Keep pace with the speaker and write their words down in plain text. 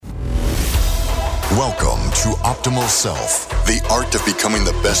Welcome to Optimal Self, the art of becoming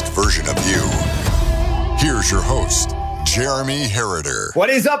the best version of you. Here's your host, Jeremy Herriter. What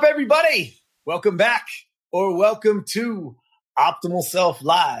is up, everybody? Welcome back, or welcome to Optimal Self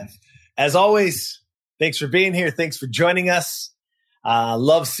Live. As always, thanks for being here. Thanks for joining us.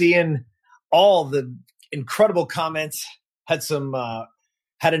 Love seeing all the incredible comments. Had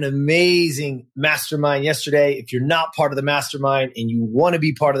an amazing mastermind yesterday. If you're not part of the mastermind and you want to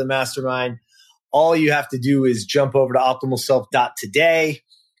be part of the mastermind, all you have to do is jump over to optimalself.today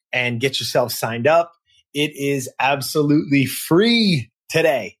and get yourself signed up. It is absolutely free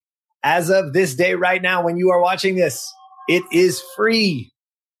today. As of this day right now, when you are watching this, it is free.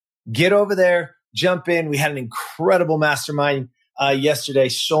 Get over there, jump in. We had an incredible mastermind yesterday.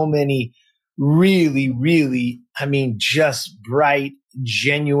 So many really, just bright,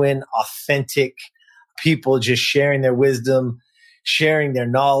 genuine, authentic people just sharing their wisdom, sharing their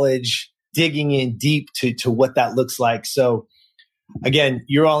knowledge, digging in deep to what that looks like. So again,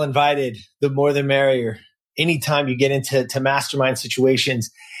 you're all invited. The more the merrier. Anytime you get into mastermind situations,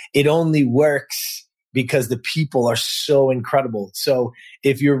 it only works because the people are so incredible. So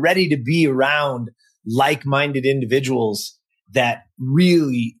if you're ready to be around like-minded individuals that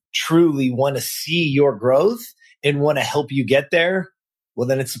really, truly want to see your growth and want to help you get there, well,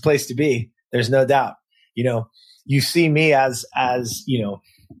 then it's the place to be. There's no doubt. You see me as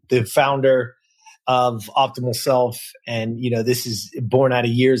the founder of Optimal Self. And, this is born out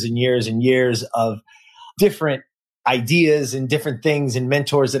of years and years and years of different ideas and different things and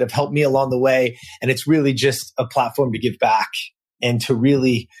mentors that have helped me along the way. And it's really just a platform to give back and to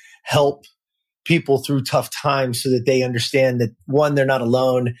really help people through tough times so that they understand that, one, they're not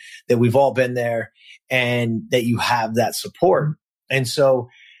alone, that we've all been there, and that you have that support. And so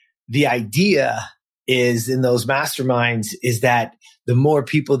the idea is in those masterminds is that the more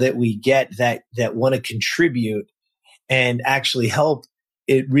people that we get that want to contribute and actually help,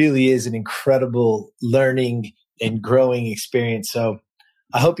 it really is an incredible learning and growing experience. So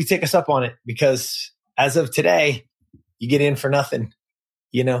I hope you take us up on it, because as of today, you get in for nothing.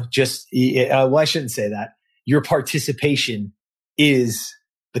 I shouldn't say that. Your participation is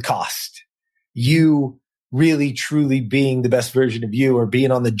the cost. You really, truly being the best version of you, or being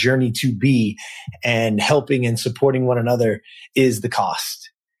on the journey to be, and helping and supporting one another, is the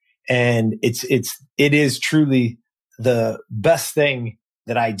cost. And it is truly the best thing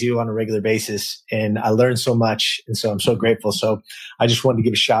that I do on a regular basis. And I learn so much. And so I'm so grateful. So I just wanted to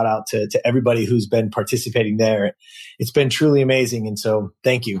give a shout out to everybody who's been participating there. It's been truly amazing. And so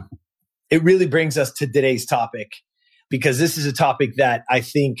thank you. It really brings us to today's topic, because this is a topic that I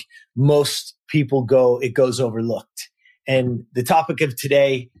think most people it goes overlooked. And the topic of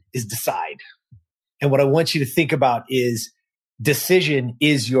today is decide. And what I want you to think about is decision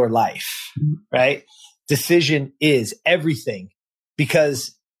is your life, right? Decision is everything.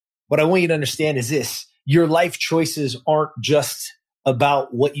 Because what I want you to understand is this: your life choices aren't just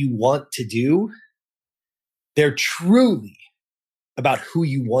about what you want to do. They're truly about who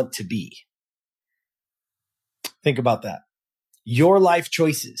you want to be. Think about that. Your life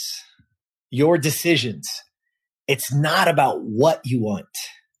choices, your decisions, it's not about what you want.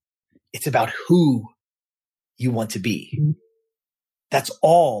 It's about who you want to be. That's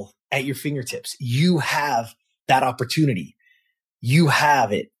all at your fingertips. You have that opportunity. You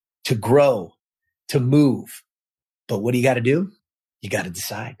have it to grow, to move. But what do you got to do? You got to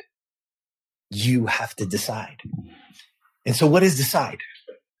decide. You have to decide. And so what is decide?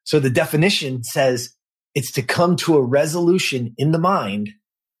 So the definition says it's to come to a resolution in the mind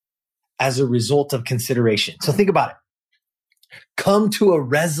as a result of consideration. So think about it. Come to a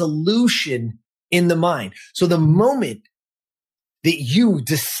resolution in the mind. So the moment that you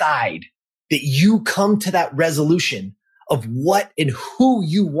decide, that you come to that resolution of what and who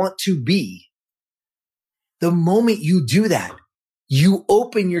you want to be, the moment you do that, you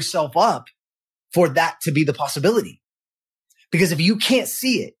open yourself up for that to be the possibility. Because if you can't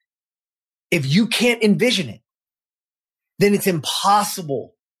see it, if you can't envision it, then it's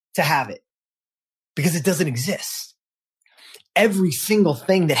impossible to have it, because it doesn't exist. Every single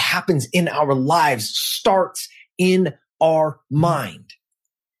thing that happens in our lives starts in our mind,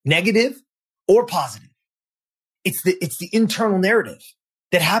 negative or positive. It's the internal narrative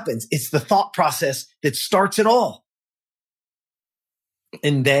that happens. It's the thought process that starts it all.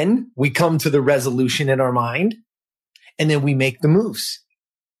 And then we come to the resolution in our mind, and then we make the moves.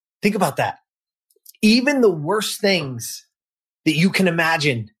 Think about that. Even the worst things that you can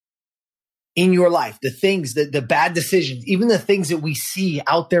imagine in your life, the bad decisions, even the things that we see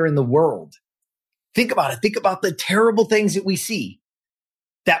out there in the world, think about it. Think about the terrible things that we see.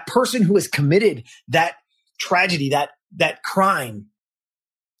 That person who has committed that tragedy, that crime,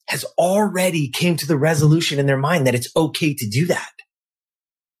 has already came to the resolution in their mind that it's okay to do that.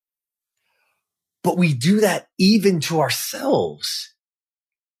 But we do that even to ourselves,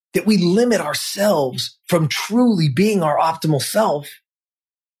 that we limit ourselves from truly being our optimal self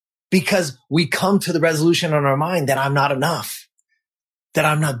because we come to the resolution in our mind that I'm not enough, that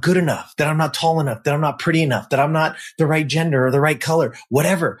I'm not good enough, that I'm not tall enough, that I'm not pretty enough, that I'm not the right gender or the right color,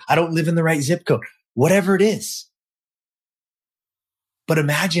 whatever. I don't live in the right zip code, whatever it is. But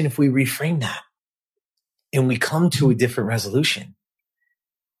imagine if we reframe that and we come to a different resolution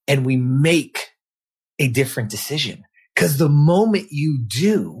and we make a different decision. Because the moment you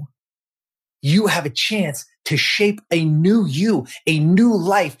do, you have a chance to shape a new you, a new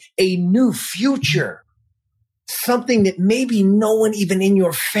life, a new future. Something that maybe no one even in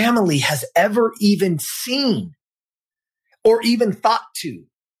your family has ever even seen or even thought to.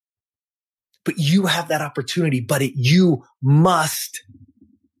 But you have that opportunity, but you must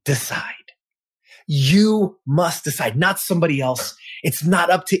decide. You must decide, not somebody else. It's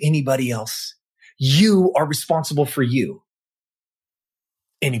not up to anybody else. You are responsible for you.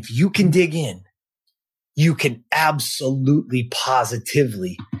 And if you can dig in, you can absolutely,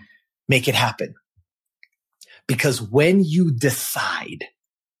 positively make it happen. Because when you decide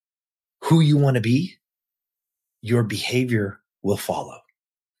who you want to be, your behavior will follow.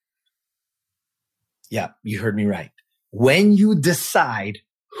 Yeah, you heard me right. When you decide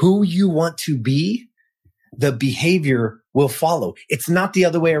who you want to be, the behavior will follow. It's not the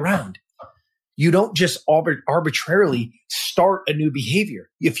other way around. You don't just arbitrarily start a new behavior.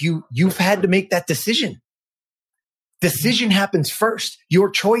 If you've had to make that decision. Decision happens first. Your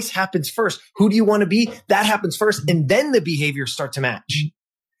choice happens first. Who do you want to be? That happens first. And then the behaviors start to match.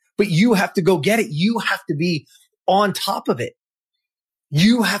 But you have to go get it. You have to be on top of it.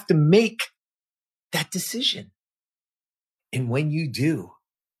 You have to make that decision. And when you do,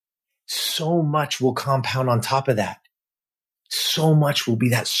 so much will compound on top of that. So much will be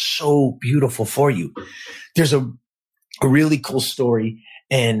that so beautiful for you. There's a really cool story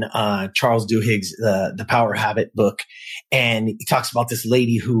in Charles Duhigg's The Power Habit book. And he talks about this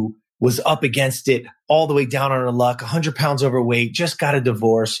lady who was up against it all the way down on her luck, 100 pounds overweight, just got a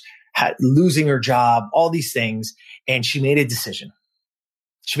divorce, losing her job, all these things. And she made a decision.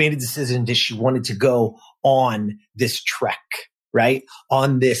 She made a decision that she wanted to go on this trek, right?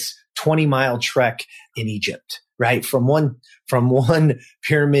 On this 20-mile trek in Egypt, right? From one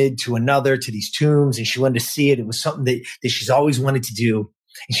pyramid to another, to these tombs. And she wanted to see it. It was something that she's always wanted to do.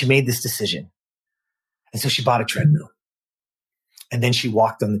 And she made this decision. And so she bought a treadmill. And then she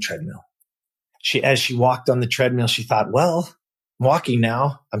walked on the treadmill. As she walked on the treadmill, she thought, well, I'm walking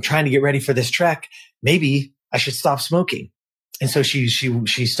now. I'm trying to get ready for this trek. Maybe I should stop smoking. And so she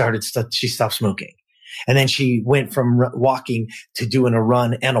stopped smoking. And then she went from walking to doing a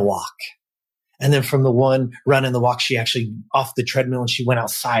run and a walk. And then from the one run and the walk, she actually off the treadmill and she went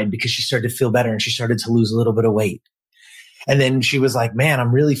outside because she started to feel better and she started to lose a little bit of weight. And then she was like, man,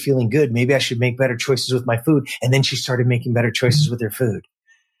 I'm really feeling good. Maybe I should make better choices with my food. And then she started making better choices with her food.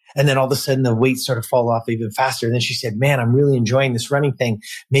 And then all of a sudden the weight started to fall off even faster. And then she said, man, I'm really enjoying this running thing.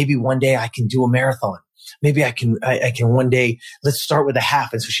 Maybe one day I can do a marathon. Maybe I can one day, let's start with a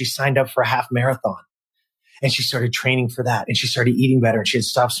half. And so she signed up for a half marathon. And she started training for that. And she started eating better and she had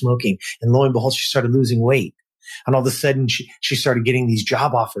stopped smoking. And lo and behold, she started losing weight. And all of a sudden she started getting these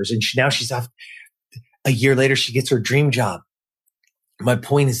job offers. And now she's off. A year later, she gets her dream job. My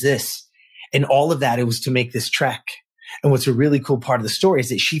point is this. And all of that, it was to make this trek. And what's a really cool part of the story is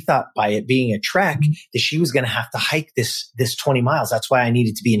that she thought by it being a trek that she was going to have to hike this 20 miles. That's why I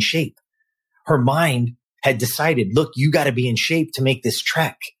needed to be in shape. Her mind had decided, look, you got to be in shape to make this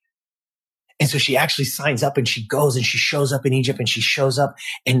trek. And so she actually signs up and she goes and she shows up in Egypt and she shows up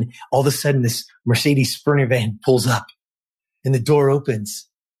and all of a sudden this Mercedes Sprinter van pulls up and the door opens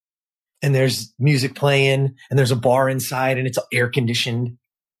and there's music playing and there's a bar inside and it's air conditioned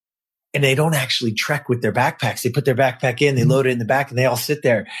and they don't actually trek with their backpacks. They put their backpack in, they load it in the back and they all sit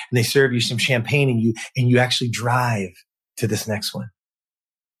there and they serve you some champagne and you actually drive to this next one.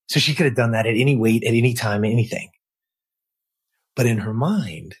 So she could have done that at any weight, at any time, anything. But in her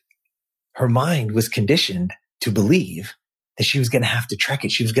mind was conditioned to believe that she was going to have to trek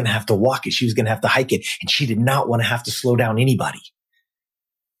it. She was going to have to walk it. She was going to have to hike it. And she did not want to have to slow down anybody.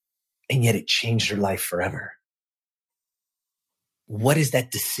 And yet it changed her life forever. What is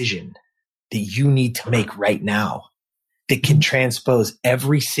that decision that you need to make right now that can transpose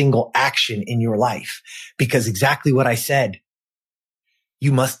every single action in your life? Because exactly what I said,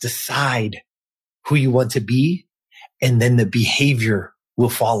 you must decide who you want to be, and then the behavior will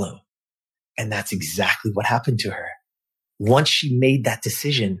follow. And that's exactly what happened to her. Once she made that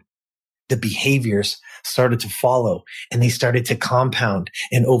decision, the behaviors started to follow and they started to compound.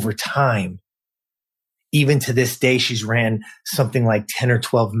 And over time, even to this day, she's ran something like 10 or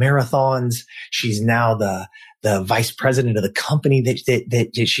 12 marathons. She's now the vice president of the company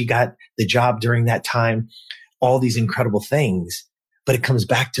that she got the job during that time. All these incredible things. But it comes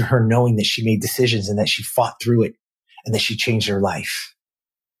back to her knowing that she made decisions and that she fought through it and that she changed her life.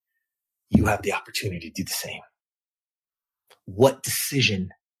 You have the opportunity to do the same. What decision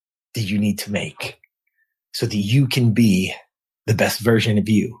do you need to make so that you can be the best version of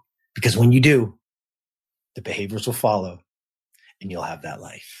you? Because when you do, the behaviors will follow and you'll have that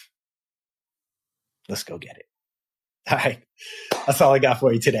life. Let's go get it. All right. That's all I got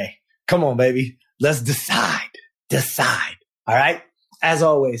for you today. Come on, baby. Let's decide. All right. As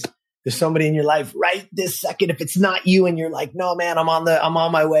always, there's somebody in your life right this second. If it's not you and you're like, no, man, I'm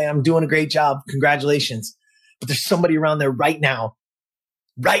on my way. I'm doing a great job. Congratulations. But there's somebody around there right now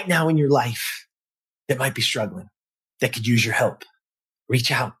in your life that might be struggling, that could use your help.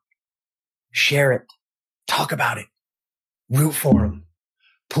 Reach out, share it, talk about it, root for them,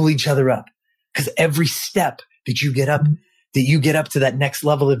 pull each other up. Because every step that you get up to that next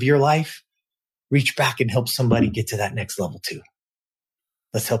level of your life, reach back and help somebody get to that next level too.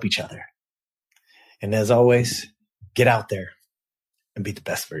 Let's help each other. And as always, get out there and be the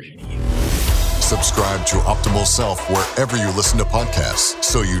best version of you. Subscribe to Optimal Self wherever you listen to podcasts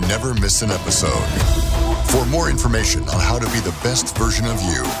so you never miss an episode. For more information on how to be the best version of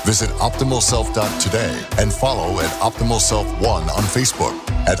you, visit optimalself.today and follow at Optimal Self 1 on Facebook,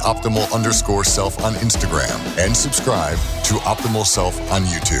 at Optimal_Self on Instagram, and subscribe to Optimal Self on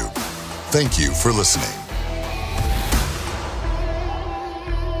YouTube. Thank you for listening.